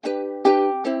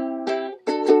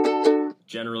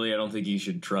generally, I don't think you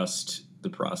should trust the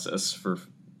process for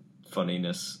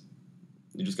funniness.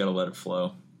 You just gotta let it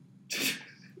flow.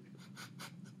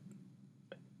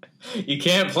 You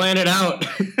can't plan it out.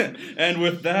 And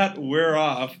with that, we're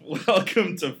off.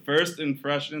 Welcome to First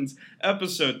Impressions,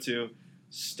 Episode 2,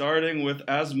 starting with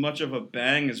as much of a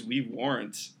bang as we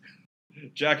warrant.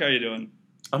 Jack, how you doing?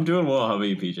 I'm doing well. How about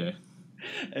you, PJ?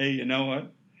 Hey, you know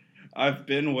what? I've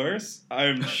been worse.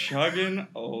 I'm chugging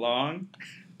along.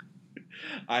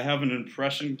 I have an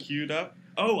impression queued up.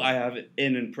 Oh, I have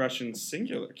an impression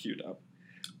singular queued up.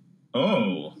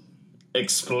 Oh,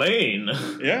 explain.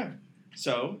 Yeah.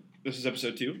 So, this is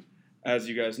episode 2. As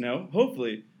you guys know,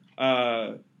 hopefully,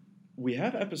 we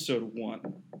have episode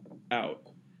 1 out.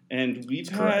 And we've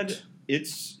had,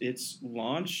 it's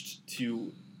launched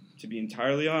to be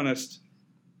entirely honest,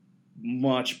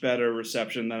 much better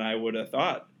reception than I would have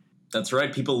thought. That's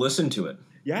right. People listen to it.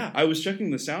 Yeah, I was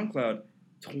checking the SoundCloud.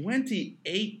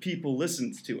 28 people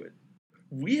listened to it.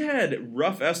 We had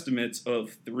rough estimates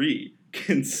of 3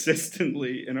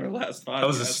 consistently in our last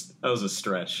podcast. That was a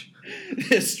stretch.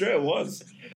 It was.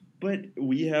 But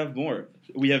we have more.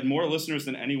 We have more listeners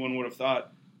than anyone would have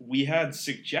thought. We had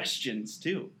suggestions,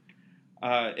 too.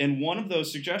 And one of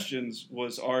those suggestions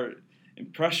was our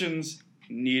impressions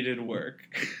needed work.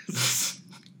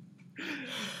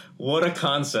 What a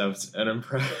concept. A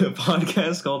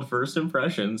podcast called First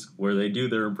Impressions, where they do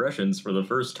their impressions for the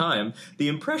first time. The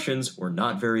impressions were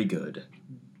not very good.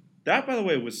 That, by the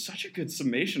way, was such a good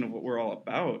summation of what we're all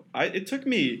about. It took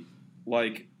me,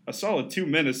 like, a solid 2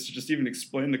 minutes to just even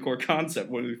explain the core concept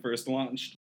when we first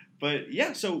launched. But,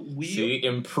 yeah, so we... See,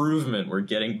 improvement. We're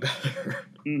getting better.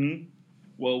 Mm-hmm.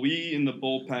 Well, we, in the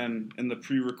bullpen, in the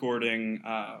pre-recording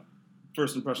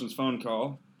First Impressions phone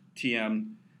call,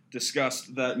 TM...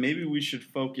 discussed that maybe we should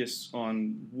focus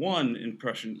on one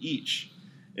impression each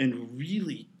and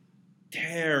really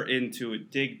tear into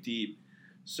it, dig deep.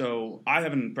 So I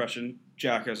have an impression,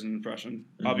 Jack has an impression,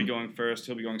 I'll be going first,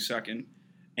 he'll be going second,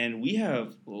 and we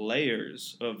have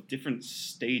layers of different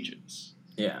stages.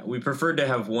 Yeah, we preferred to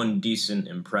have one decent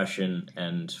impression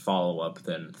and follow-up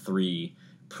than 3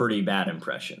 pretty bad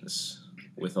impressions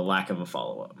with a lack of a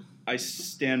follow-up. I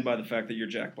stand by the fact that your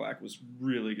Jack Black was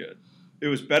really good. It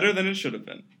was better than it should have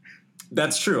been.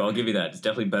 That's true. I'll give you that. It's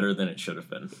definitely better than it should have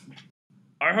been.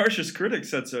 Our harshest critic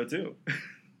said so, too.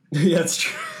 Yeah, that's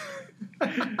true.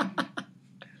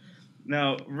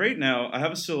 Now, right now, I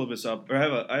have a syllabus up, or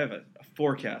I have a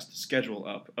forecast schedule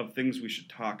up of things we should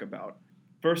talk about.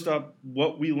 First up,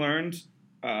 what we learned,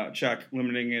 check,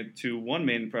 limiting it to one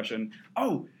main impression.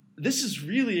 Oh, this is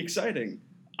really exciting.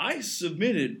 I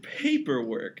submitted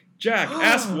paperwork. Jack,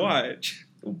 ask why.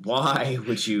 Why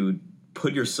would you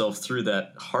put yourself through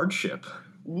that hardship?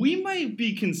 We might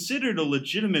be considered a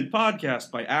legitimate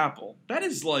podcast by Apple. That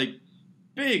is, like,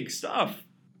 big stuff.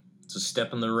 It's a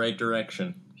step in the right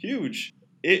direction. Huge.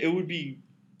 It would be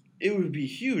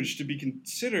huge to be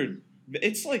considered.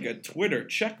 It's like a Twitter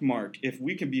check mark if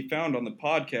we can be found on the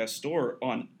podcast store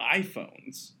on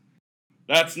iPhones.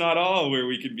 That's not all where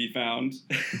we can be found.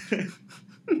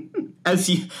 As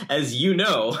you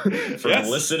know from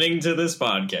listening to this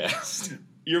podcast.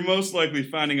 You're most likely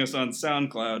finding us on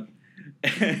SoundCloud.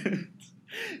 And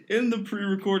in the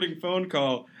pre-recording phone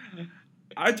call,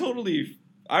 I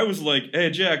was like, hey,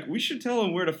 Jack, we should tell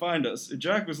them where to find us. And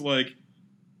Jack was like,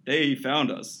 they found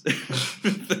us.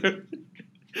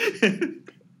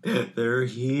 They're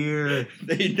here.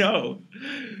 They know.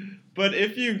 But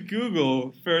if you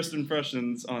Google First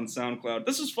Impressions on SoundCloud,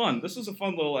 this is fun. This is a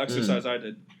fun little exercise I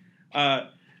did. A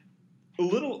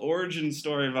little origin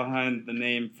story behind the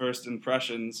name First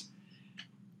Impressions.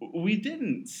 We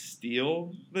didn't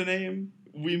steal the name.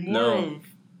 We more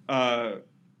of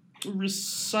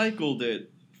recycled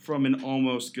it from an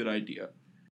almost good idea.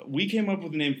 We came up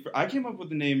with the name. I came up with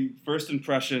the name First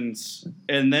Impressions,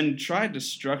 and then tried to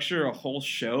structure a whole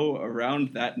show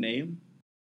around that name.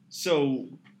 So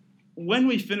when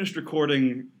we finished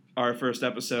recording our first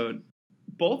episode,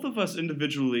 both of us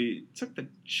individually took the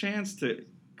chance to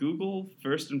Google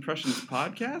First Impressions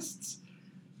podcasts.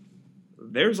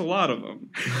 There's a lot of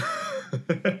them.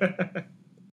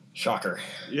 Shocker.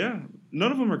 Yeah.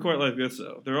 None of them are quite like this,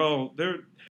 though. They're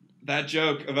that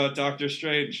joke about Doctor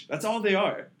Strange. That's all they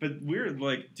are. But we're,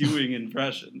 like, doing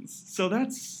impressions. So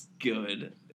that's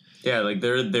good. Yeah, like,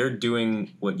 they're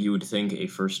doing what you would think a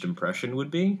first impression would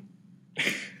be.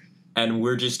 And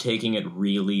we're just taking it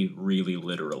really, really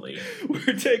literally.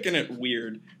 We're taking it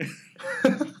weird.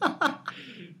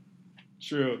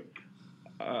 True.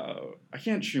 I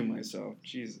can't chew myself.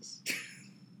 Jesus.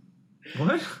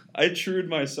 What? I trued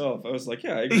myself. I was like,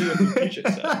 yeah, I agree with what PJ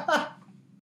said.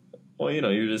 Well,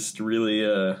 you're just really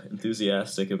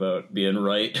enthusiastic about being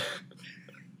right.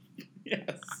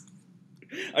 Yes.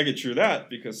 I could true that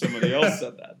because somebody else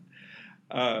said that.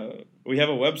 We have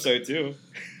a website, too.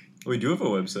 We do have a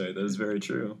website. That is very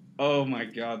true. Oh, my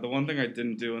God. The one thing I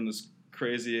didn't do in this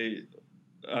crazy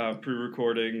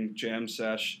pre-recording jam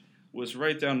sesh was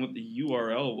write down what the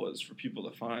URL was for people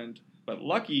to find. But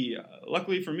luckily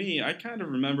for me, I kind of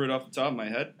remember it off the top of my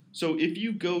head. So if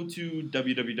you go to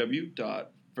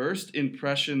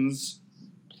www.firstimpressions,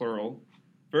 plural,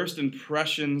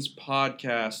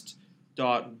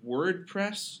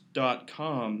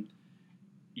 firstimpressionspodcast.wordpress.com,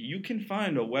 you can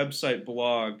find a website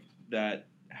blog that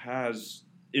has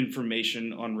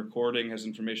information on recording, has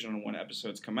information on when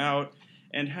episodes come out,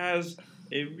 and has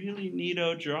a really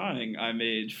neato drawing I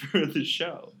made for the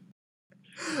show.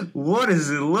 What does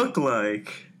it look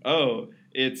like? Oh,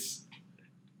 it's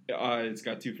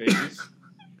got two faces.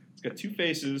 It's got two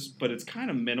faces, but it's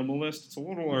kind of minimalist. It's a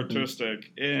little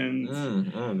artistic,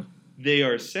 and they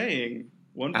are saying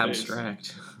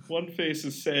abstract. One face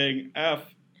is saying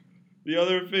F, the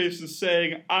other face is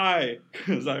saying I,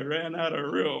 because I ran out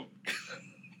of room.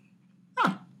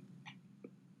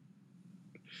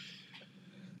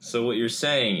 So what you're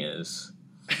saying is,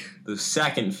 the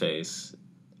second face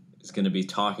is going to be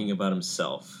talking about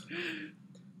himself,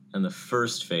 and the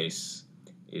first face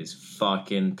is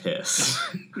fucking pissed.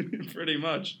 Pretty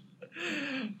much.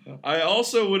 I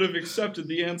also would have accepted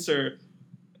the answer,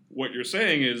 what you're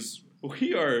saying is,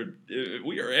 we are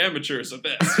amateurs at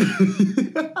this.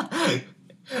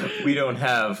 We don't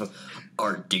have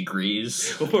art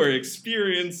degrees. Or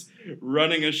experience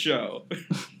running a show.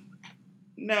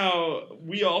 Now,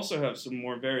 we also have some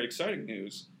more very exciting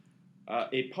news.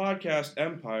 A podcast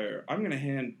empire. I'm going to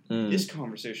hand this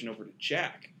conversation over to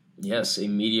Jack. Yes, a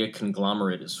media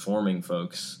conglomerate is forming,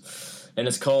 folks. And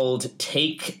it's called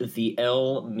Take the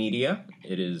L Media.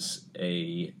 It is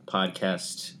a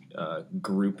podcast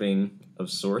grouping of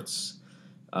sorts.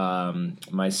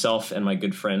 Myself and my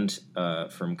good friend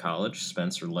from college,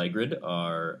 Spencer Legrid,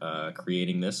 are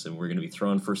creating this, and we're going to be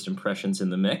throwing First Impressions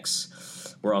in the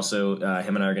mix. We're also,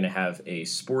 him and I are going to have a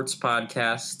sports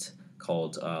podcast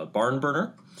called Barn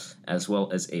Burner, as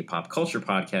well as a pop culture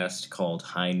podcast called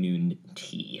High Noon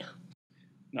Tea.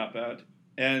 Not bad.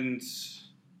 And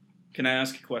can I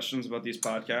ask questions about these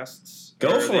podcasts?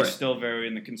 Go for it. Are they still very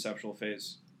in the conceptual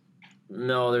phase?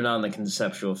 No, they're not in the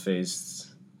conceptual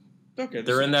phase. Okay.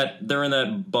 They're in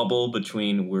that bubble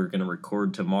between we're going to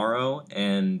record tomorrow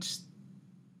and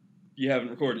you haven't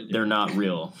recorded yet. They're not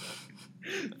real.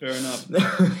 Fair enough.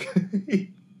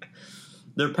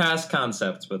 They're past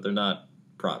concepts, but they're not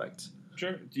product.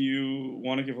 Sure. Do you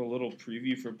want to give a little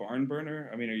preview for Barn Burner?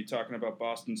 I mean, are you talking about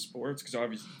Boston sports? Because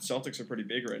obviously Celtics are pretty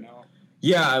big right now.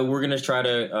 Yeah, we're going to try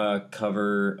to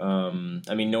cover,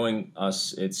 knowing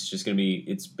us, it's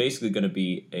basically going to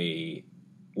be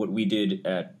what we did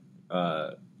at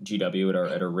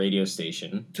GW at our radio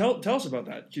station. Tell us about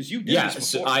that, because you did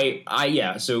this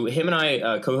before. So him and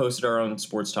I co-hosted our own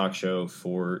sports talk show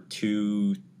for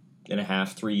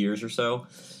 2.5, 3 years or so,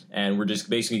 and we're just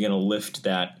basically going to lift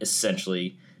that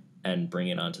essentially and bring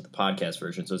it onto the podcast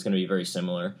version. So it's going to be very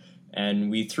similar.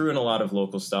 And we threw in a lot of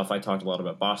local stuff. I talked a lot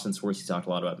about Boston sports. He talked a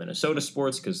lot about Minnesota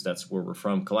sports because that's where we're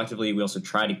from collectively. We also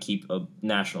try to keep a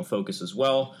national focus as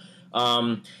well.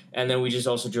 And then we just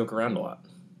also joke around a lot,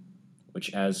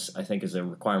 which, as I think is a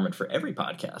requirement for every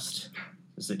podcast,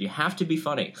 is that you have to be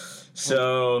funny.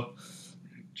 So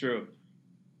true.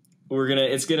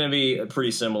 It's gonna be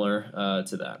pretty similar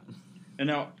to that. And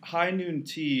now High Noon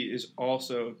Tea is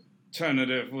also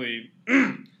tentatively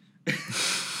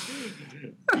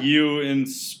you and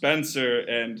Spencer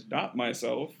and not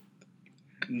myself.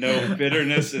 No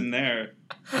bitterness in there.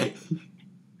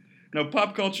 No,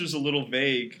 pop culture's a little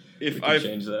vague. If I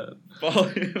change that.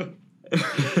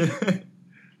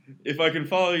 If I can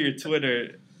follow your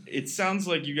Twitter, it sounds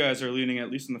like you guys are leaning,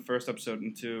 at least in the first episode,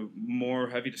 into more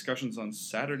heavy discussions on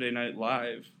Saturday Night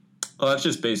Live. Well, that's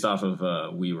just based off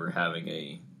of we were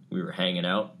hanging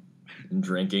out and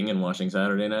drinking and watching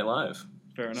Saturday Night Live.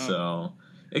 Fair enough. So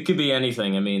it could be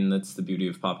anything. I mean, that's the beauty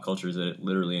of pop culture, is that it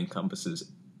literally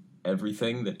encompasses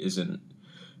everything that isn't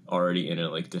already in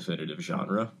a definitive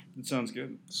genre. It sounds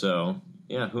good. So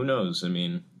yeah, who knows? I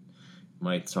mean, we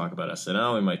might talk about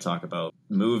SNL. We might talk about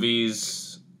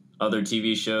movies, other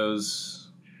TV shows.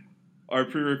 Our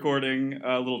pre-recording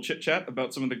little chit-chat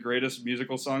about some of the greatest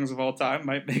musical songs of all time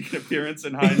might make an appearance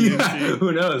in High Noon Tea.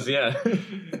 Who knows? Yeah.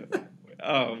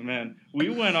 Oh man, we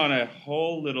went on a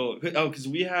whole little. Oh, because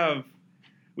we have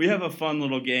a fun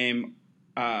little game,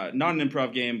 not an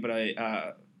improv game, but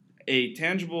a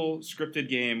tangible scripted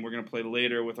game we're gonna play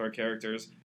later with our characters.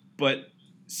 But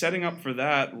setting up for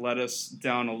that led us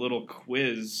down a little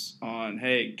quiz on,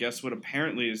 hey, guess what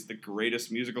apparently is the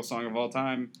greatest musical song of all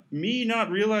time? Me not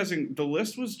realizing the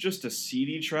list was just a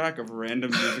CD track of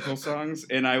random musical songs,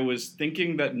 and I was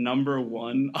thinking that number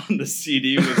 1 on the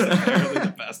CD was apparently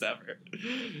the best ever.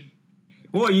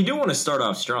 Well, you do want to start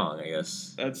off strong, I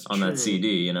guess. That's on true. that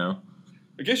CD, you know?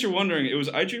 I guess you're wondering, it was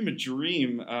I Dream a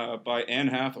Dream by Anne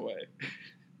Hathaway.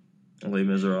 Les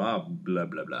Miserables, blah,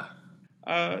 blah, blah.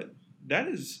 That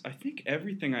is, I think,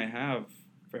 everything I have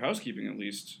for housekeeping, at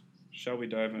least. Shall we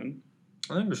dive in?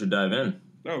 I think we should dive in.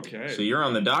 Okay. So you're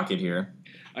on the docket here.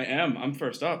 I am. I'm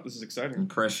first up. This is exciting.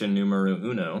 Impression numero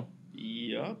uno.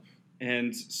 Yup.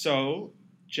 And so,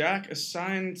 Jack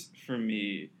assigned for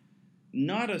me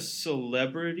not a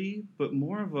celebrity, but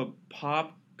more of a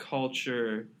pop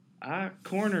culture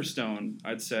cornerstone,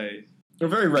 I'd say. A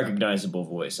very recognizable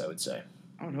voice, I would say.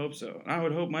 I would hope so. I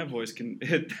would hope my voice can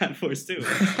hit that voice too.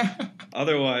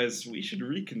 Otherwise, we should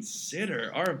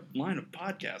reconsider our line of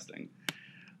podcasting.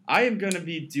 I am going to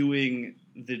be doing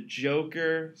the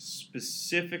Joker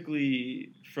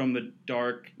specifically from The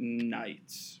Dark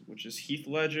Knight, which is Heath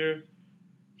Ledger.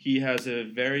 He has a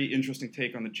very interesting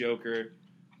take on the Joker,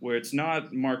 where it's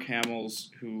not Mark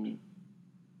Hamill's, who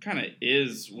kind of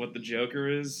is what the Joker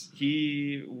is.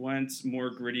 He went more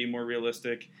gritty, more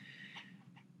realistic,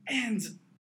 and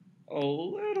a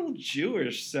little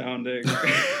Jewish sounding,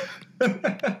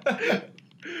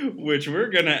 which we're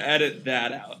going to edit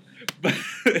that out. But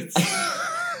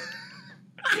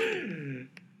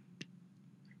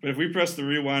if we press the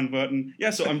rewind button,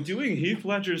 so I'm doing Heath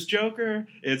Ledger's Joker.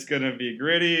 It's gonna be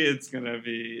gritty. It's gonna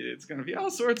be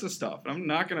all sorts of stuff. I'm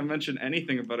not gonna mention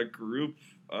anything about a group,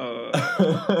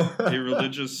 a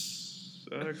religious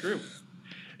group,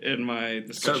 in my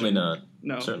discussion. Certainly not.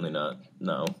 No. Certainly not.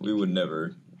 No, we would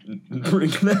never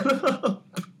bring that up.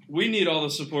 We need all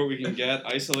the support we can get.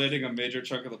 Isolating a major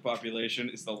chunk of the population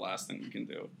is the last thing we can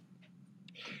do.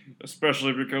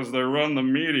 Especially because they run the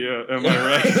media, am I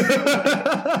right?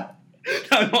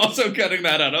 I'm also cutting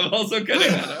that out.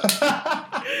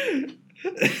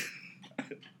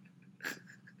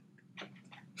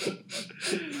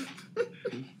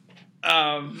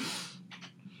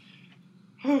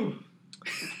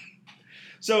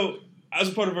 So, as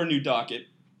a part of our new docket,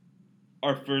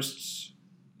 our first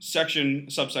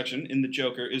subsection in the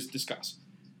Joker is discuss.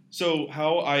 So,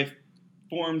 how I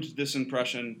formed this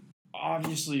impression,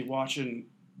 obviously watching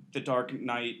the Dark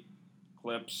Knight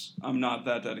clips. I'm not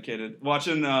that dedicated.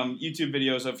 Watching YouTube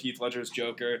videos of Heath Ledger's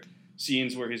Joker,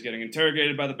 scenes where he's getting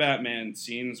interrogated by the Batman,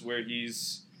 scenes where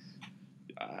he's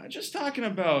just talking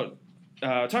to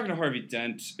Harvey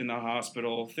Dent in the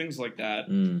hospital, things like that.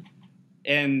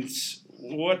 And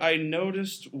what I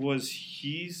noticed was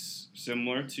he's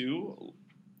similar to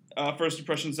First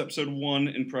Impressions Episode 1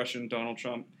 impression Donald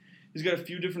Trump. He's got a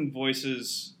few different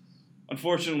voices.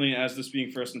 Unfortunately, as this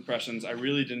being First Impressions, I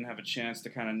really didn't have a chance to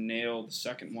kind of nail the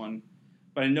second one.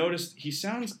 But I noticed he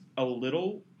sounds a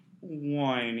little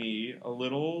whiny, a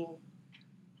little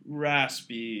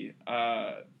raspy,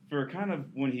 for kind of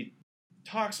when he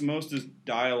talks most as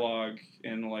dialogue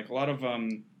and like a lot of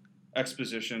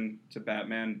exposition to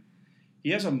Batman.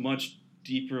 He has a much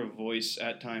deeper voice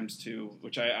at times too,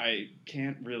 which I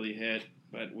can't really hit,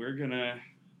 but we're gonna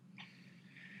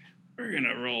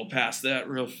roll past that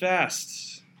real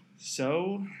fast.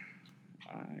 So,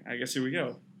 I guess here we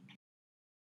go.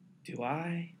 Do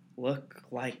I look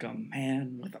like a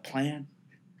man with a plan?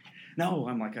 No,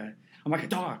 I'm like a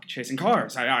dog chasing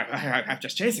cars. I'm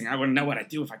just chasing. I wouldn't know what I'd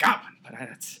do if I got one, but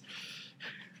that's...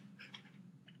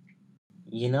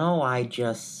 You know, I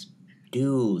just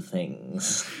do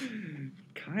things.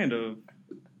 Kind of.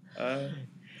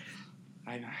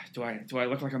 Do I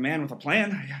look like a man with a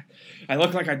plan? I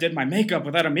look like I did my makeup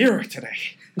without a mirror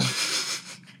today.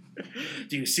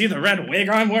 Do you see the red wig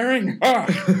I'm wearing? Oh.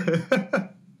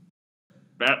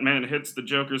 Batman hits the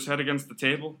Joker's head against the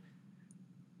table.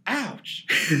 Ouch.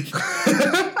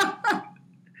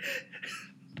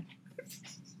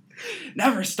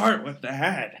 Never start with the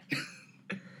head.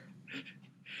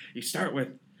 You start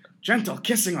with gentle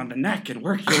kissing on the neck and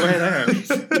work your way there.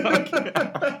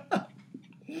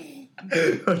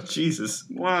 Oh, Jesus.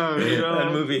 Wow.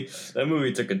 That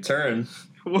movie took a turn.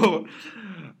 Whoa.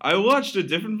 I watched a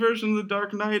different version of The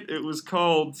Dark Knight. It was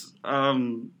called,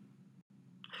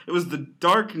 it was The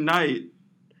Dark Knight,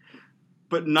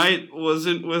 but Knight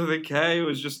wasn't with a K. It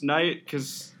was just Knight,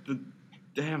 because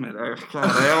damn it.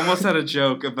 I almost had a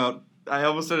joke about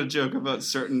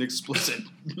certain explicit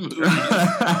movies.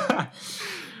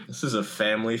 This is a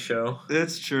family show.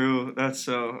 That's true. That's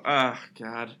so.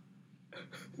 God.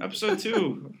 Episode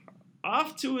 2.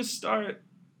 Off to a start.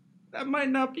 that might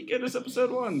not be good as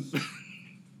episode 1.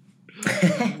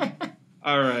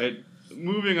 All right.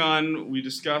 Moving on, we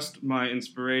discussed my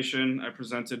inspiration. I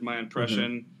presented my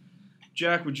impression. Mm-hmm.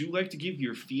 Jack, would you like to give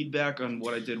your feedback on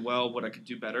what I did well, what I could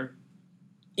do better?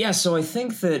 Yeah, so I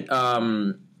think that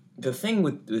the thing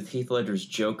with Heath Ledger's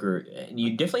Joker,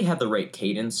 you definitely have the right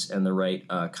cadence and the right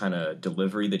kind of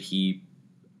delivery that he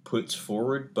puts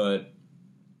forward, but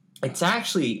it's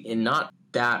actually not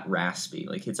that raspy.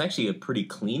 Like, it's actually a pretty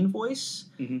clean voice.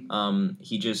 Mm-hmm.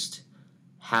 He just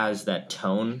has that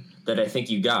tone that I think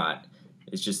you got.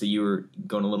 It's just that you were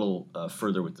going a little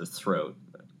further with the throat.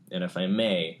 And if I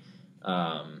may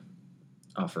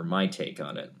offer my take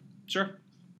on it. Sure.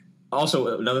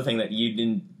 Also, another thing that you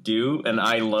didn't do, and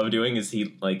I love doing, is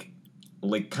he like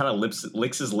kind of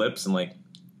licks his lips and like.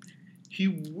 He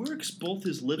works both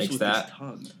his lips with his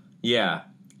tongue. Yeah.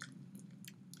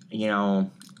 You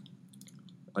know,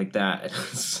 like that.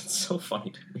 It's so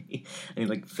funny to me. And he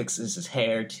like fixes his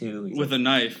hair too. He's with a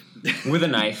knife. With a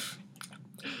knife.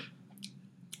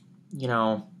 You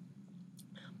know,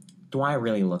 do I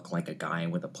really look like a guy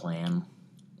with a plan?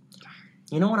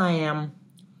 You know what I am?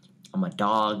 I'm a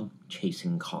dog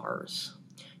chasing cars.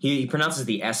 He pronounces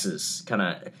the S's kind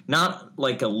of not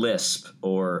like a lisp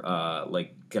or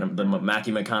like kind of the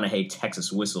Matthew McConaughey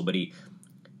Texas whistle, but he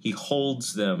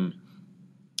holds them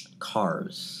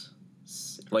cars.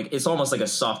 Like it's almost like a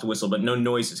soft whistle, but no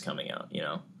noise is coming out. You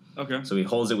know. Okay. So he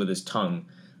holds it with his tongue.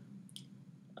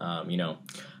 You know,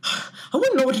 I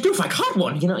wouldn't know what to do if I caught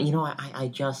one. You know, I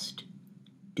just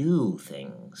do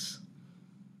things.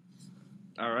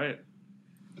 All right.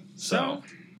 So,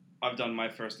 I've done my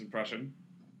first impression.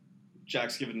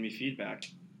 Jack's given me feedback.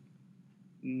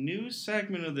 New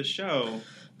segment of the show.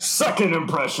 Second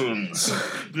impressions.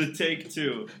 The take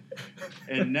 2.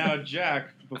 And now,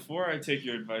 Jack, before I take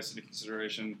your advice into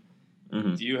consideration,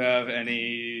 mm-hmm. Do you have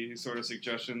any sort of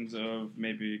suggestions of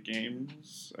maybe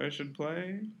games I should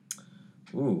play?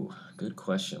 Ooh, good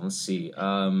question. Let's see.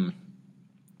 The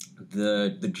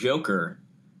Joker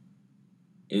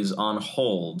is on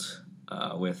hold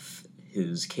with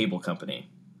his cable company,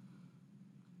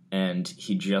 and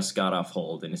he just got off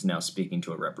hold and is now speaking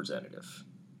to a representative.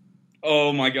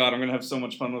 Oh my god, I'm going to have so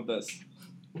much fun with this.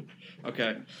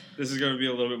 Okay, this is going to be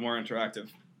a little bit more interactive.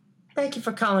 Thank you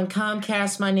for calling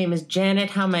Comcast. My name is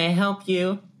Janet. How may I help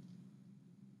you?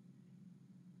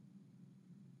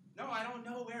 No, I don't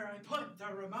know where I put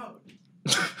the remote.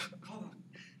 Hold on.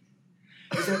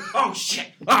 Oh, shit.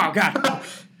 Oh, God.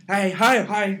 Hey,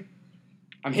 hi.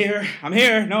 I'm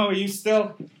here. No, are you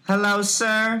still? Hello,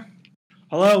 sir.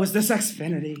 Hello, is this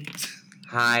Xfinity?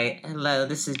 Hi. Hello,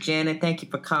 this is Janet. Thank you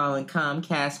for calling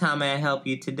Comcast. How may I help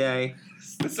you today?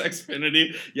 Is this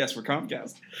Xfinity? Yes, we're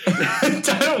Comcast. I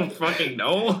don't fucking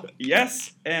know.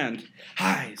 Yes, and...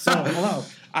 Hi, so, hello.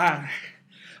 I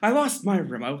lost my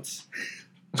remote.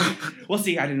 Well,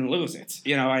 see, I didn't lose it.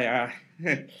 You know,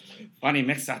 funny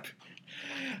mix-up.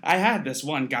 I had this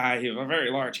one guy, he was a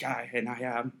very large guy, and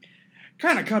I,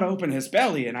 kind of cut open his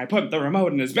belly, and I put the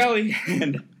remote in his belly,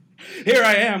 and here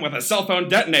I am with a cell phone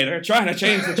detonator trying to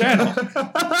change the channel.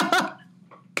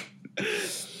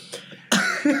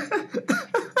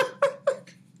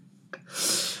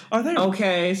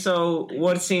 Okay, so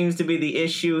what seems to be the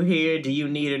issue here? Do you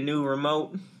need a new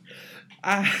remote?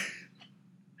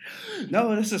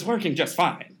 No, this is working just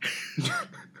fine.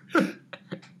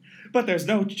 But there's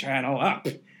no channel up.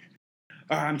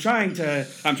 I'm trying to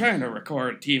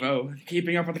record TiVo.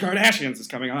 Keeping Up with the Kardashians is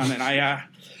coming on, and I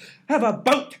have a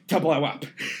boat to blow up.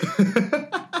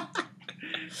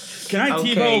 Can I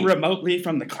TiVo remotely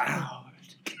from the cloud?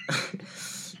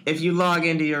 If you log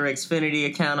into your Xfinity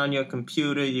account on your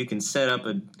computer, you can set up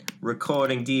a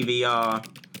recording DVR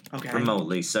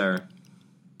remotely, sir.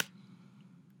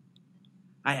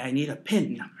 I need a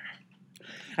PIN number.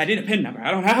 I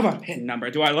don't have a PIN number.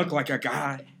 Do I look like a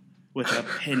guy with a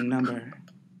PIN number?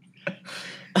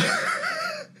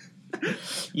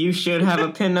 You should have a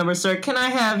PIN number, sir. Can I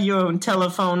have your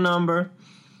telephone number?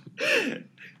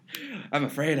 I'm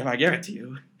afraid if I give it to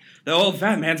you, the old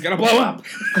fat man's gonna blow up.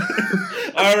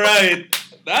 All right.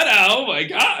 Oh my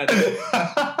god.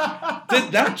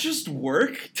 Did that just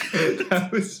work? That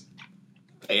was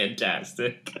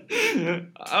fantastic.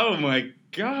 Oh my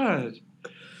god.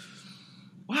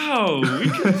 Wow, we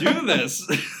can do this.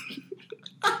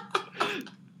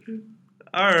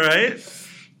 All right.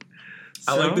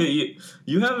 I like that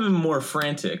you have him more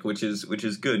frantic, which is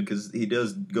good because he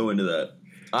does go into that.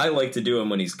 I like to do him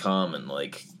when he's calm and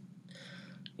like,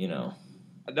 you know.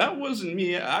 That wasn't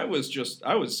me. I was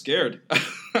scared. I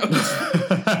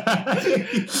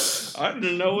I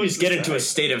didn't know what You just to get into say. a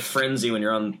state of frenzy when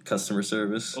you're on customer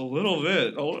service. A little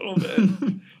bit.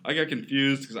 I got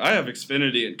confused because I have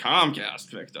Xfinity and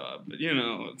Comcast picked up. But, you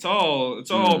know, it's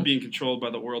all being controlled by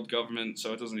the world government,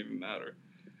 so it doesn't even matter.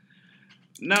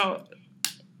 Now,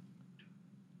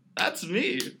 that's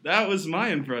me. That was my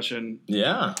impression.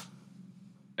 Yeah.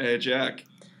 Hey, Jack.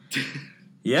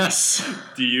 Yes.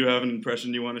 Do you have an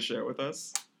impression you want to share with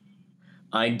us?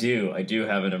 I do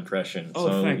have an impression. Oh,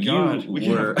 so thank you God. We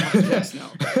can have a podcast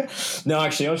now. No,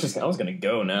 actually, I was gonna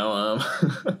go now.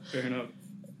 Fair enough.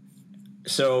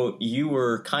 So you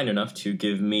were kind enough to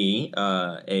give me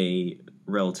a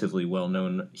relatively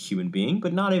well-known human being,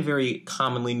 but not a very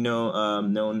commonly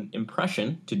known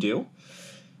impression to do,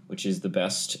 which is the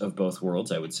best of both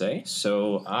worlds, I would say.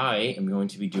 So I am going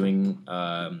to be doing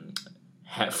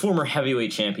former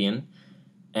heavyweight champion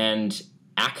and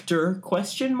actor ?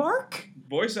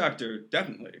 Voice actor,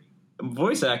 definitely.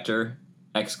 Voice actor !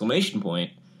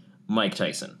 Mike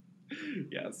Tyson.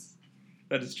 Yes,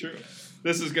 that is true.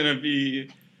 This is going to be...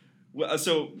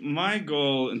 So my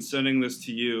goal in sending this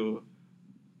to you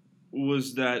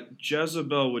was that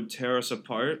Jezebel would tear us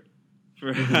apart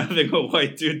for having a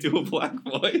white dude do a black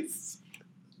voice.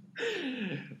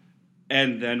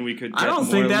 And then we could get I don't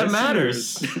more think that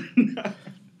listeners. matters.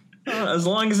 As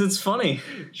long as it's funny.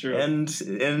 True.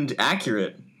 And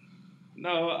accurate.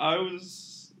 No,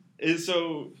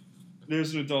 so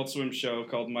there's an Adult Swim show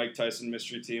called Mike Tyson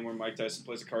Mystery Team where Mike Tyson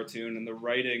plays a cartoon and the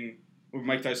writing, where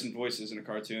Mike Tyson voices in a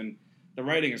cartoon, the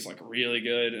writing is like really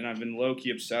good and I've been low-key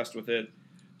obsessed with it.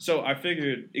 So I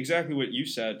figured exactly what you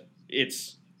said.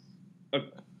 It's a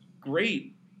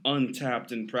great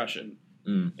untapped impression.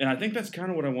 And I think that's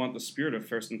kind of what I want the spirit of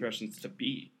First Impressions to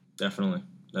be. Definitely.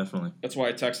 That's why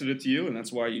I texted it to you and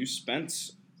that's why you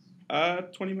spent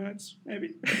 20 minutes,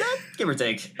 maybe. Give or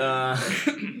take.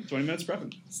 20 minutes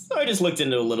prepping. So I just looked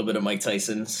into a little bit of Mike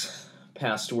Tyson's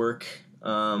past work,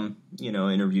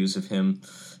 interviews of him,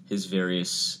 his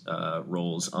various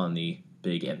roles on the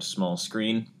big and small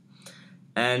screen.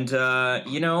 And,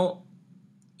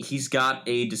 he's got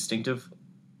a distinctive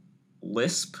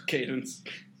lisp.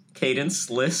 Cadence,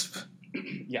 lisp.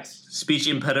 yes. Speech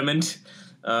impediment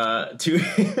to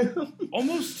him.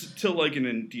 Almost to like an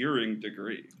endearing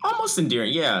degree. Almost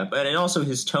endearing, yeah. And also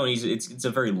his tone, it's a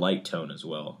very light tone as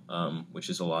well, which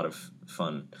is a lot of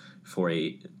fun for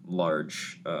a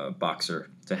large boxer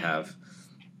to have.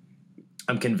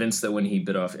 I'm convinced that when he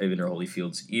bit off Evander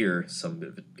Holyfield's ear, some of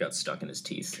it got stuck in his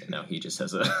teeth, and now he just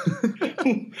has a...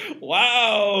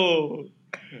 Wow!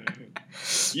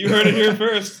 You heard it here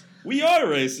first. We are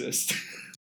racist.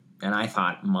 And I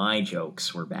thought my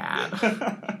jokes were bad.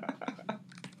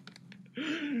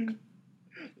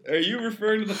 Are you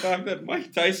referring to the fact that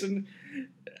Mike Tyson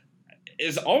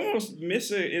is almost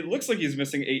missing... It looks like he's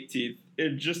missing 8 teeth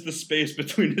in just the space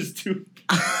between his two...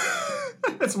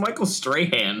 That's Michael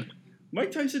Strahan.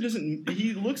 Mike Tyson doesn't...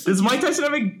 He looks... Does Mike Tyson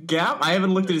have a gap? I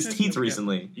haven't looked at his teeth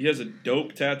recently. He has a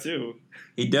dope tattoo.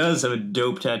 He does have a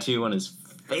dope tattoo on his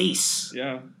face.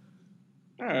 Yeah.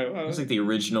 All right, well... It's like the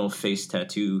original face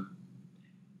tattoo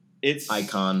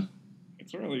icon.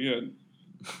 It's really good.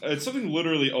 It's something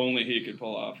literally only he could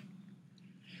pull off.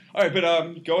 All right,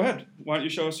 but go ahead. Why don't you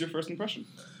show us your first impression?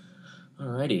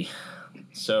 Alrighty.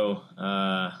 So,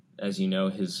 as you know,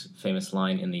 his famous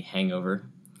line in The Hangover...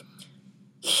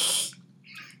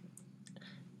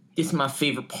 This is my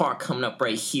favorite part coming up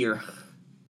right here.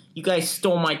 You guys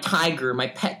stole my tiger, my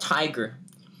pet tiger,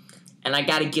 and I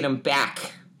gotta get him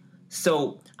back.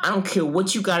 So, I don't care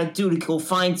what you gotta do to go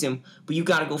find him, but you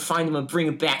gotta go find him and bring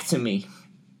him back to me.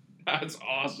 That's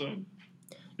awesome.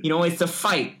 It's a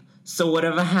fight, so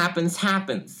whatever happens,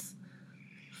 happens.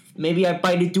 Maybe I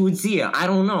bite a dude's ear, I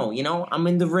don't know, I'm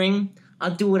in the ring,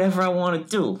 I'll do whatever I want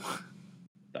to do.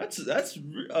 That's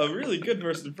a really good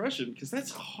first impression, because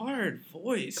that's a hard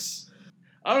voice.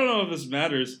 I don't know if this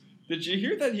matters. Did you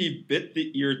hear that he bit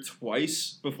the ear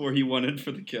twice before he went in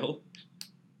for the kill?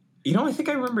 I think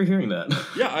I remember hearing that.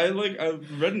 Yeah, I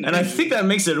read an and I think that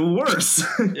makes it worse.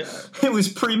 Yeah. It was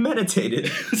premeditated.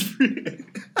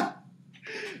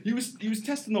 He was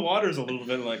testing the waters a little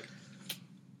bit, like,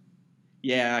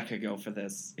 yeah, I could go for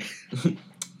this.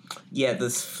 Yeah,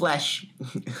 this flesh...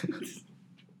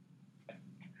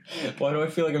 Why do I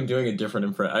feel like I'm doing a different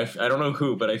impression? I don't know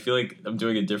who, but I feel like I'm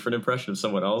doing a different impression of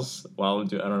someone else while I'm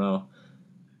doing... I don't know.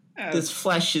 This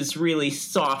flesh is really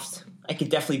soft. I could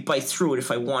definitely bite through it if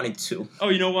I wanted to. Oh,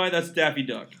 you know why? That's Daffy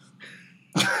Duck.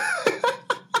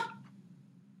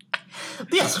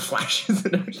 Yes, flesh.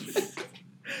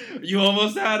 You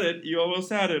almost had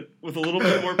it. With a little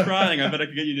bit more prying, I bet I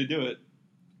could get you to do it.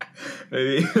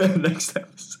 Maybe next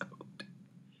episode.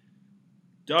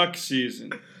 Duck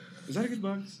season. Is that a good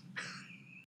box?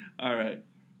 All right.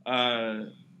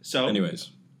 So,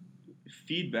 Anyways.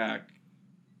 feedback.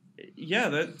 Yeah,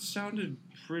 that sounded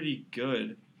pretty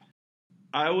good.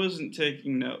 I wasn't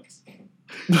taking notes.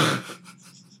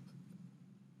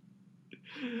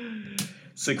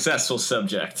 Successful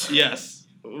subject. Yes.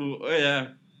 Ooh, yeah.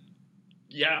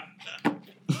 Yeah.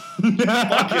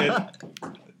 Fuck it.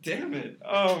 Damn it.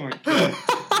 Oh my god.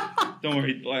 Don't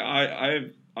worry. Like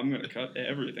I'm gonna cut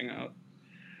everything out.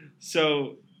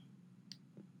 So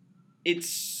it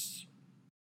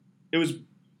was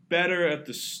better at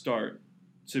the start,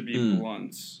 to be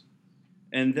blunt.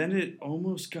 And then it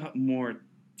almost got more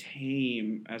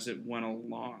tame as it went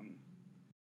along.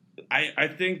 I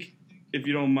think, if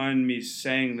you don't mind me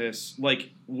saying this,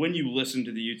 like, when you listened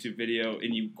to the YouTube video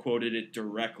and you quoted it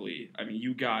directly, I mean,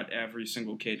 you got every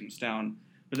single cadence down.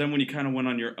 But then when you kind of went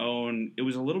on your own, it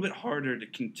was a little bit harder to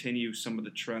continue some of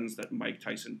the trends that Mike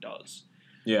Tyson does.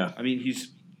 Yeah. I mean, he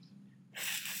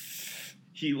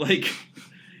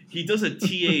does a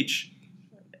TH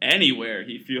anywhere,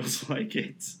 he feels like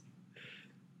it.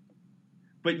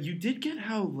 But you did get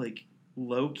how, like,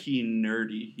 low-key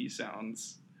nerdy he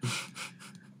sounds.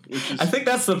 Which is, I think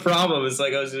that's the problem. It's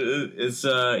like,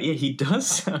 yeah, he does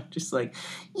sound just like,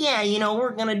 yeah,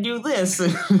 we're gonna do this.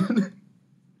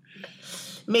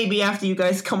 Maybe after you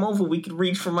guys come over, we could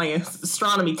read from my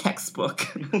astronomy textbook.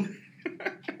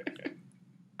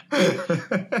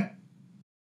 I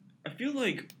feel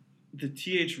like the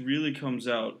TH really comes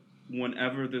out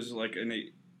whenever there's, like, an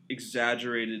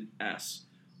exaggerated S.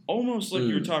 Almost like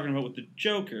you were talking about with the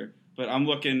Joker, but I'm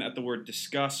looking at the word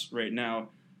discuss right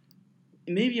now.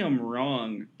 Maybe I'm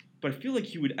wrong, but I feel like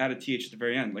he would add a TH at the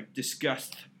very end, like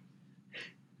disgust.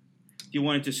 Do you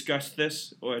want to discuss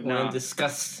this or not? Want to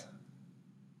discuss?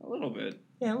 A little bit.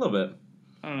 Yeah, a little bit.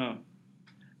 I don't know.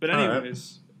 But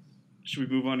anyways, should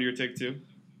we move on to your take two?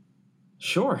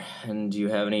 Sure. And do you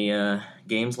have any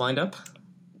games lined up?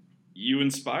 You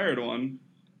inspired one.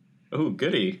 Oh,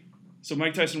 goody. So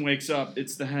Mike Tyson wakes up.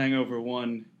 It's The Hangover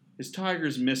 1. His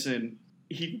tiger's missing.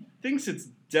 He thinks it's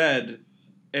dead,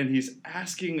 and he's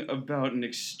asking about an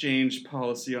exchange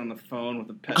policy on the phone with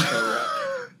a Petco rep.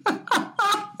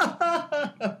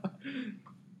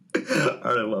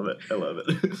 All right, I love it. I love it.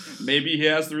 Maybe he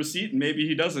has the receipt, and maybe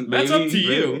he doesn't. Maybe, That's up to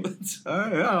you. All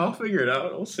right, yeah, I'll figure it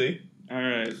out. We'll see. All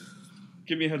right.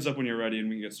 Give me a heads up when you're ready, and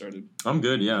we can get started. I'm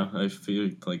good, yeah. I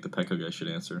feel like the Petco guy should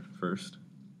answer first.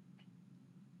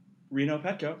 Reno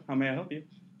Petco, how may I help you?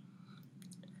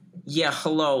 Yeah,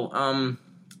 hello.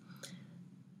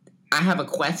 I have a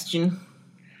question.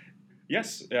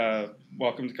 Yes,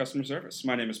 welcome to customer service.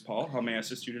 My name is Paul. How may I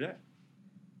assist you today?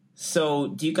 So,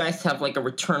 do you guys have, like, a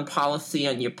return policy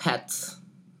on your pets?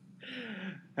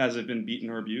 Has it been beaten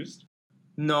or abused?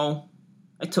 No.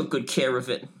 I took good care of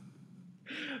it.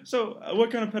 So, what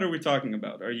kind of pet are we talking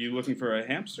about? Are you looking for a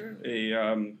hamster?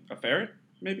 A ferret,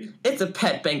 maybe? It's a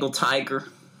pet Bengal tiger.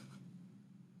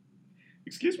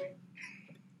 Excuse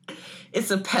me?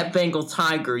 It's a pet Bengal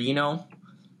tiger,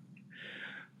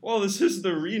 Well, this is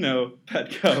the Reno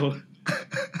Petco.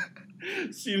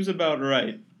 Seems about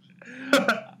right.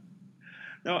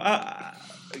 Now,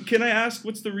 can I ask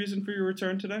what's the reason for your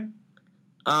return today?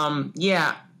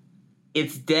 Yeah.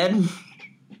 It's dead.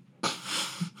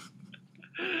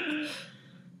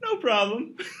 No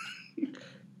problem.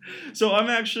 So I'm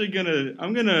actually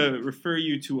gonna refer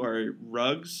you to our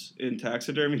rugs in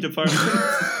taxidermy department.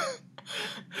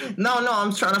 No,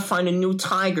 I'm trying to find a new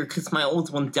tiger because my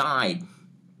old one died.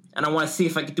 And I want to see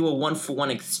if I could do a 1-for-1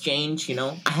 exchange,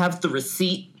 I have the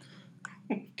receipt.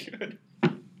 Good.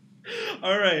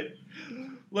 All right.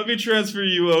 Let me transfer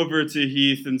you over to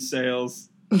Heath in sales.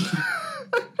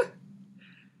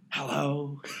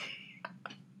 Hello.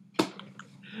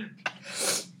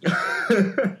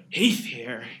 Heath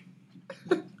here.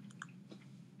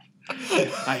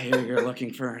 I hear you're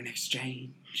looking for an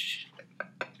exchange.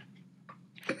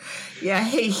 Yeah,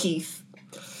 hey Heath.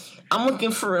 I'm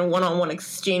looking for a 1-on-1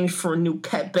 exchange for a new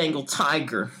pet Bengal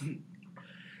tiger.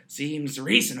 Seems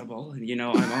reasonable, and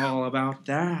I'm all about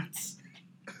that.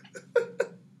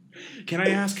 Can I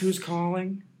ask who's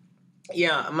calling?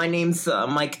 Yeah, my name's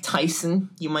Mike Tyson.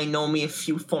 You might know me if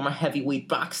you're a former heavyweight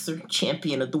boxer,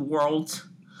 champion of the world.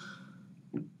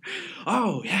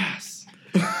 Oh, yes.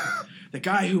 The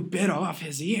guy who bit off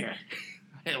his ear.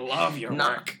 I love your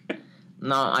work.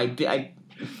 No, I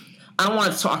don't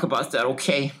want to talk about that,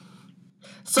 okay?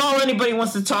 So all anybody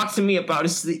wants to talk to me about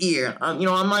is the ear.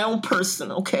 I'm my own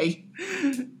person, okay?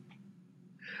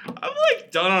 I'm,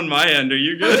 done on my end. Are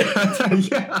you good?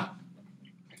 Yeah.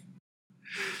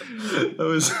 That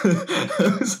was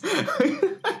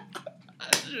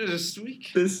this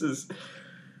week. This is...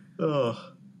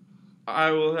 Oh.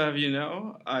 I will have you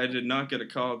know, I did not get a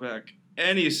call back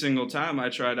any single time I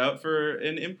tried out for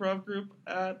an improv group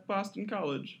at Boston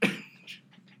College.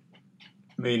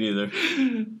 Me neither.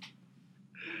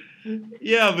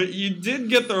 Yeah, but you did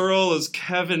get the role as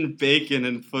Kevin Bacon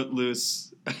in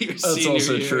Footloose. That's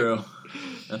also true.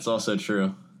 That's also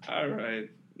true. All right.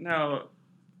 Now,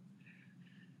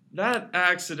 that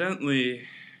accidentally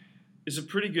is a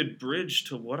pretty good bridge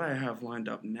to what I have lined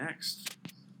up next.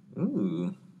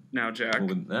 Ooh. Now, Jack. What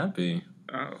would that be?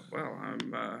 Oh, well,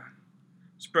 I'm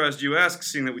surprised you asked,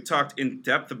 seeing that we talked in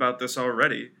depth about this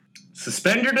already.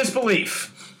 Suspend your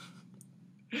disbelief.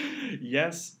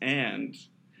 Yes, and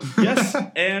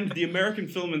the American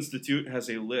Film Institute has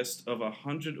a list of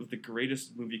 100 of the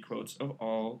greatest movie quotes of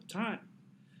all time.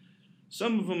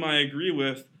 Some of them I agree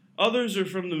with. Others are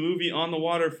from the movie On the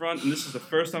Waterfront, and this is the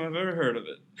first time I've ever heard of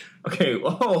it. Okay,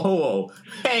 whoa.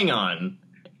 Hang on.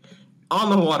 On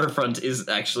the Waterfront is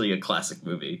actually a classic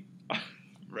movie.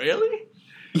 Really?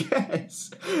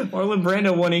 Yes. Marlon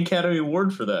Brando won an Academy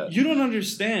Award for that. You don't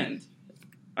understand.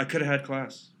 I could have had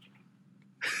class.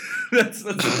 That's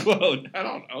a quote. I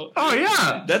don't know. Oh,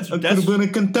 yeah. I could have been a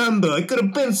contender. I could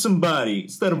have been somebody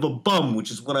instead of a bum,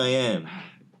 which is what I am.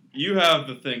 You have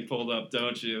the thing pulled up,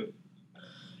 don't you?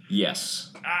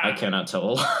 Yes. I cannot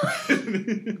tell a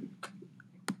lie.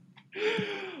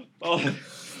 Oh,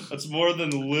 that's more than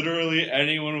literally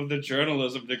anyone with a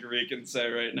journalism degree can say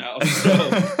right now. So,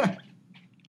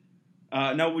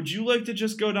 now, would you like to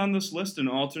just go down this list and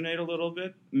alternate a little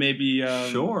bit? Maybe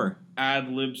sure.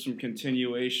 Ad-lib some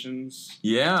continuations?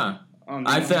 Yeah.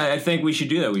 I think we should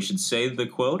do that. We should say the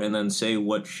quote and then say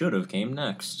what should have came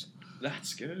next.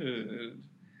 That's good.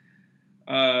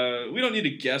 We don't need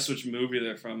to guess which movie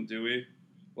they're from, do we?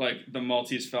 Like The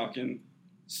Maltese Falcon,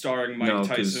 starring Mike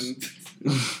Tyson.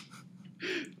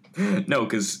 No,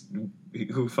 because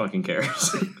who fucking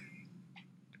cares?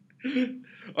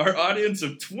 Our audience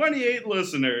of 28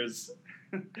 listeners.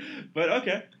 But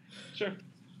okay, sure.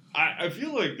 I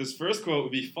feel like this first quote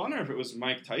would be funner if it was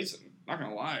Mike Tyson. Not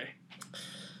gonna lie.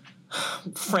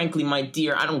 Frankly, my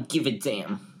dear, I don't give a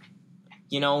damn.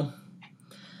 You know,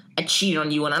 I cheated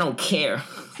on you and I don't care.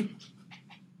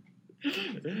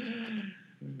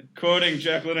 Quoting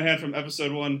Jack Linehan from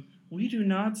episode 1, we do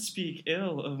not speak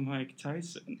ill of Mike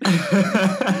Tyson.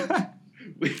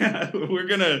 We're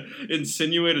gonna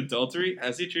insinuate adultery.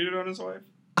 Has he cheated on his wife?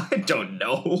 I don't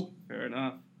know. Fair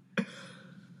enough.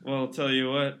 Well, I'll tell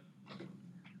you what.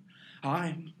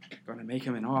 I'm gonna make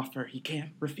him an offer he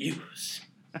can't refuse.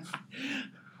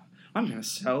 I'm gonna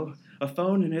sell a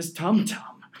phone in his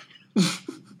tum-tum.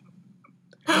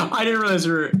 I didn't realize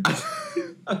we were...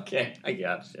 Okay, I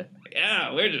gotcha.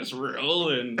 Yeah, we're just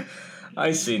rolling.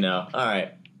 I see now. All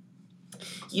right.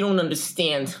 You don't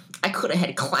understand. I could have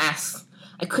had class.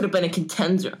 I could have been a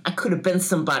contender. I could have been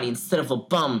somebody instead of a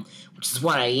bum, which is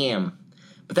what I am.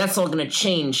 But that's all going to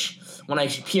change when I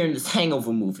appear in this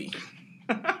Hangover movie.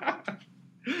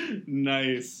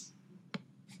 Nice.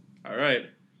 All right.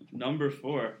 Number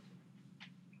 4.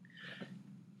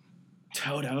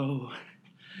 Toto,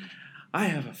 I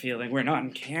have a feeling we're not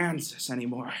in Kansas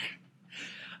anymore.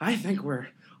 I think we're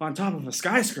on top of a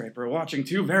skyscraper watching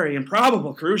 2 very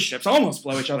improbable cruise ships almost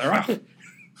blow each other up.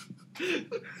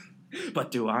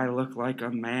 But do I look like a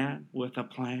man with a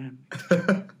plan?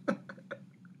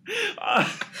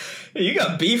 You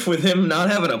got beef with him not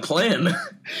having a plan.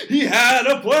 He had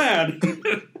a plan.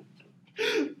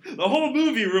 The whole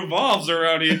movie revolves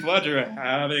around Heath Ledger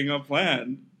having a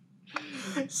plan.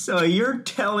 So you're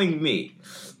telling me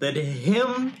that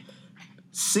him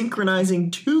synchronizing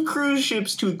 2 cruise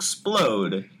ships to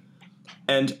explode,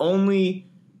 and only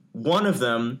one of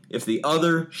them, if the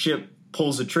other ship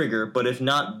pulls the trigger, but if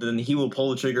not, then he will pull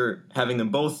the trigger, having them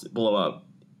both blow up,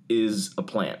 is a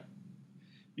plan.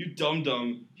 You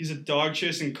dum-dum. He's a dog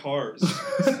chasing cars.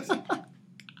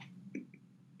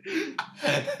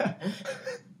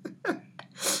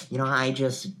 You know, I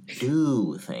just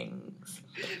do things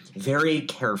very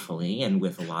carefully and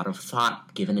with a lot of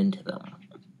thought given into them.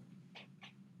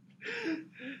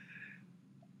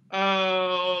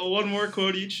 One more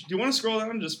quote each. Do you want to scroll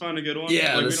down and just find a good one?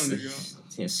 Yeah, like, this, we don't need to go.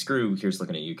 Yeah, screw. Here's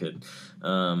looking at you, kid.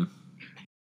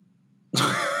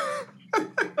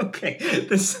 Okay,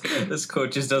 this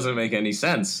quote just doesn't make any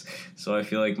sense. So I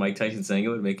feel like Mike Tyson saying it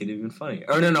would make it even funnier.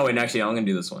 Oh no, wait. Actually, I'm gonna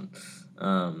do this one.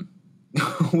 No,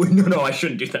 I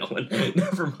shouldn't do that one.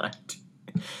 Never mind.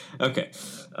 Okay.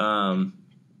 Oh my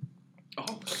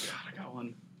god, I got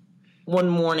one. One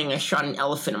morning, I shot an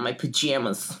elephant in my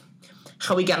pajamas.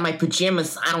 How he got in my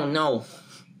pajamas, I don't know.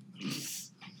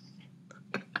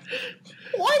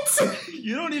 What?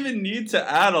 You don't even need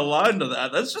to add a line to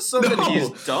that. That's just something he's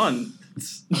done.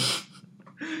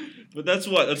 But that's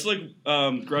what? That's like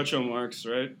Groucho Marx,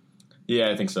 right? Yeah,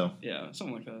 I think so. Yeah,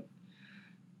 something like that.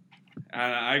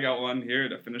 And I got one here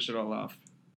to finish it all off.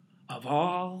 Of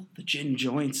all the gin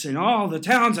joints in all the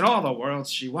towns and all the worlds,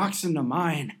 she walks into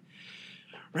mine.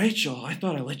 Rachel, I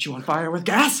thought I lit you on fire with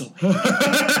gasoline.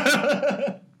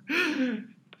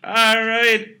 All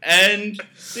right, end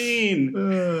scene.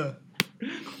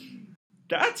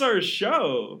 That's our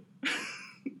show.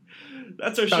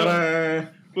 That's our show.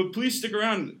 But please stick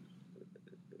around,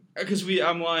 because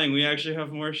I'm lying. We actually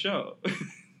have more show.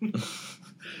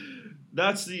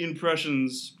 That's the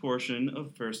impressions portion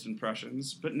of First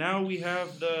Impressions. But now we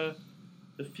have the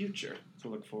future to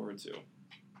look forward to.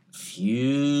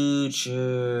 Future.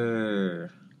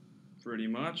 Pretty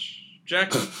much.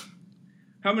 Jack,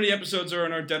 how many episodes are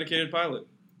in our dedicated pilot?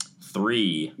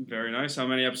 3. Very nice. How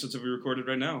many episodes have we recorded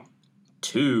right now?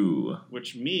 2.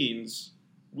 Which means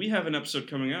we have an episode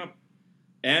coming up,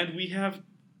 and we have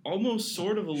almost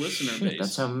sort of a listener base.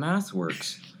 That's how math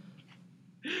works.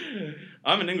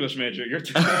 I'm an English major. You're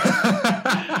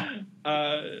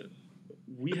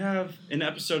we have an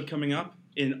episode coming up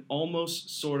in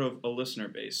almost sort of a listener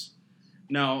base.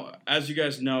 Now, as you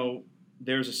guys know,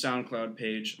 there's a SoundCloud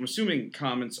page. I'm assuming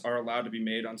comments are allowed to be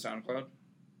made on SoundCloud.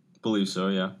 Believe so,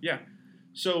 yeah. Yeah.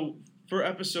 So for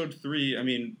episode 3, I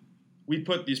mean, we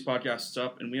put these podcasts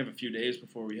up, and we have a few days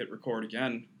before we hit record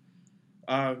again.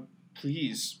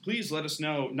 Please let us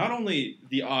know. Not only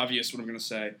the obvious, what I'm going to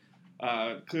say.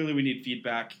 Clearly, we need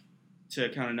feedback to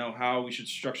kind of know how we should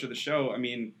structure the show. I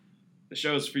mean, the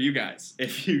show is for you guys.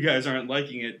 If you guys aren't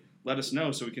liking it, let us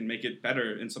know so we can make it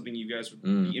better and something you guys would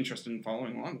be interested in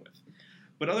following along with.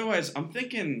 But otherwise, I'm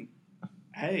thinking,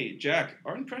 hey, Jack,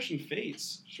 our impression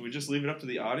fades. Should we just leave it up to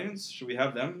the audience? Should we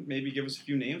have them maybe give us a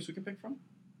few names we can pick from?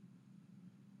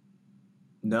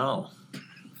 No.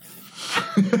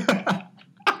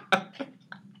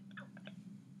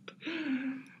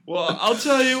 Well, I'll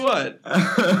tell you what.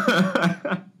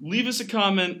 Leave us a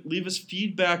comment. Leave us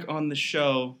feedback on the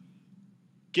show.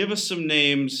 Give us some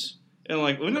names. And,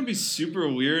 wouldn't it be super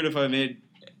weird if I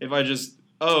just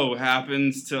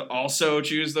happens to also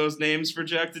choose those names for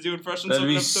Jack to do impressions That'd of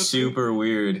be episode super 3?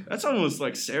 weird. That's almost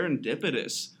like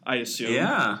serendipitous, I assume.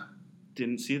 Yeah.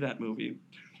 Didn't see that movie.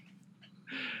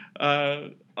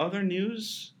 Other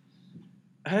news?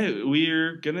 Hey,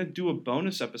 we're going to do a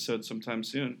bonus episode sometime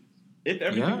soon. If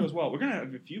everything goes well. We're going to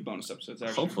have a few bonus episodes,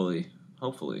 actually.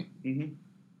 Hopefully. Mm-hmm.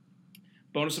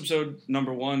 Bonus episode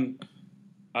number 1,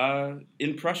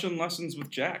 impression lessons with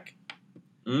Jack.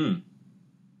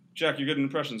 Jack, you're good at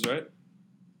impressions, right?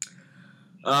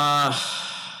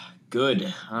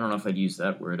 Good. I don't know if I'd use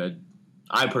that word.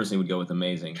 I personally would go with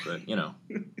amazing, but,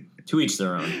 to each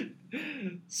their own.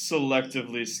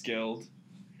 Selectively skilled.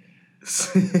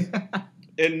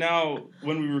 And now,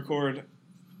 when we record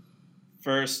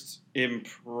First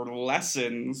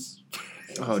Impressions...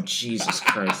 Oh, Jesus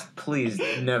Christ. Please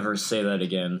never say that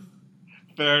again.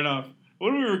 Fair enough.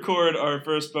 When we record our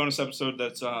first bonus episode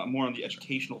that's more on the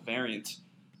educational variant,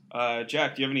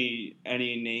 Jack, do you have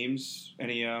any names,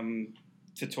 any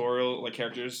tutorial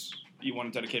characters you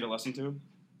want to dedicate a lesson to?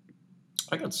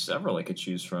 I got several I could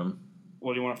choose from.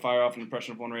 Well, do you want to fire off an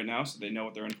impression of one right now so they know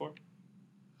what they're in for?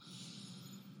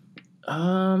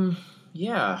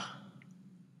 Yeah.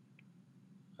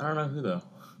 I don't know who, though.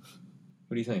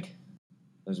 What do you think?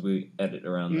 As we edit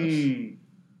around this.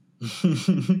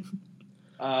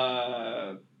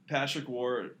 Patrick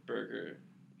Warburton.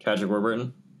 Patrick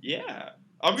Warburton? Yeah.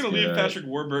 I'm going to leave Patrick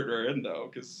Warburton in, though,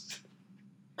 because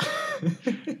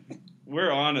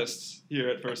we're honest here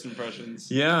at First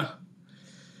Impressions. Yeah.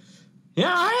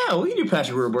 Yeah, we can do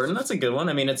Patrick Warburton. That's a good one.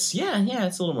 I mean, it's a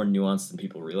little more nuanced than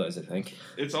people realize, I think.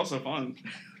 It's also fun.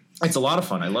 It's a lot of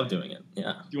fun. I love doing it.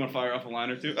 Yeah. Do you want to fire off a line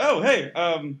or two? Oh, hey.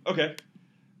 Okay.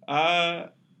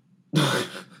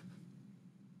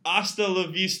 Hasta la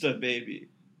vista, baby.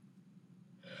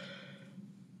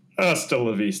 Hasta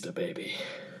la vista, baby.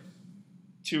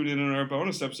 Tune in on our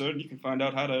bonus episode and you can find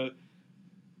out how to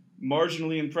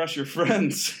marginally impress your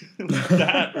friends.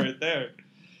 That right there.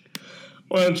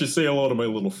 Why don't you say hello to my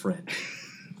little friend?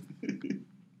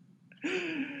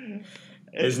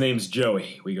 His name's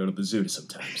Joey. We go to the zoo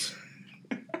sometimes.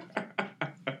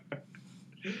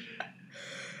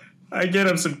 I get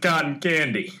him some cotton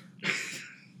candy.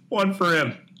 1 for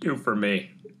him, 2 for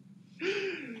me.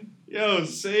 Yo,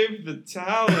 save the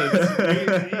talent.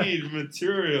 We need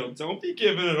material. Don't be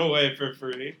giving it away for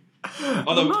free.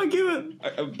 Although, I'm not giving...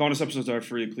 bonus episodes are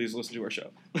free. Please listen to our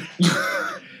show.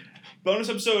 Bonus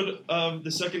episode of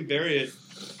the second variant.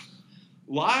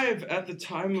 live at the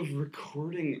time of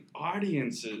recording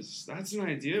audiences. That's an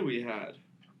idea we had.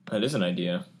 That is an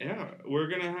idea. Yeah, we're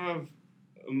gonna have.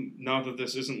 Not that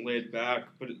this isn't laid back,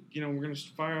 but we're gonna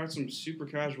fire out some super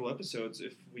casual episodes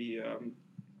if we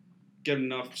get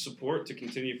enough support to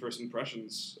continue First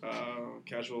Impressions.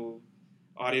 Casual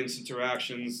audience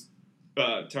interactions,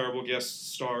 terrible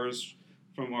guest stars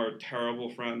from our terrible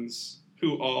friends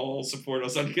who all support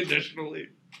us unconditionally.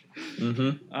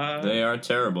 Mm-hmm. They are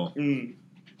terrible.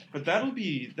 But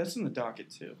that's in the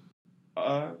docket too.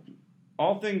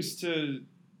 All things to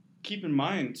keep in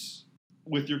mind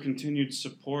with your continued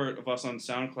support of us on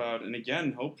SoundCloud, and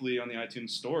again, hopefully on the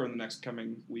iTunes Store in the next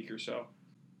coming week or so.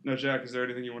 Now, Jack, is there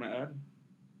anything you want to add?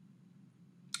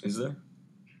 Is there?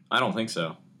 I don't think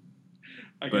so.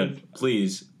 I guess, but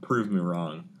please prove me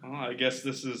wrong. Oh, I guess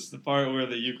this is the part where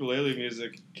the ukulele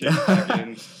music kicks back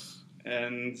in,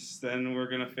 and then we're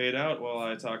gonna fade out while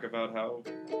I talk about how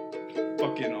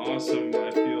fucking awesome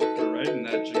I feel for writing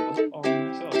that jingle all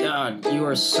myself. God, you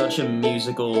are such a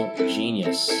musical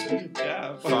genius.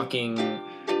 Yeah, fucking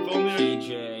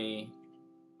PJ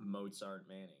Mozart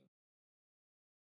Manning.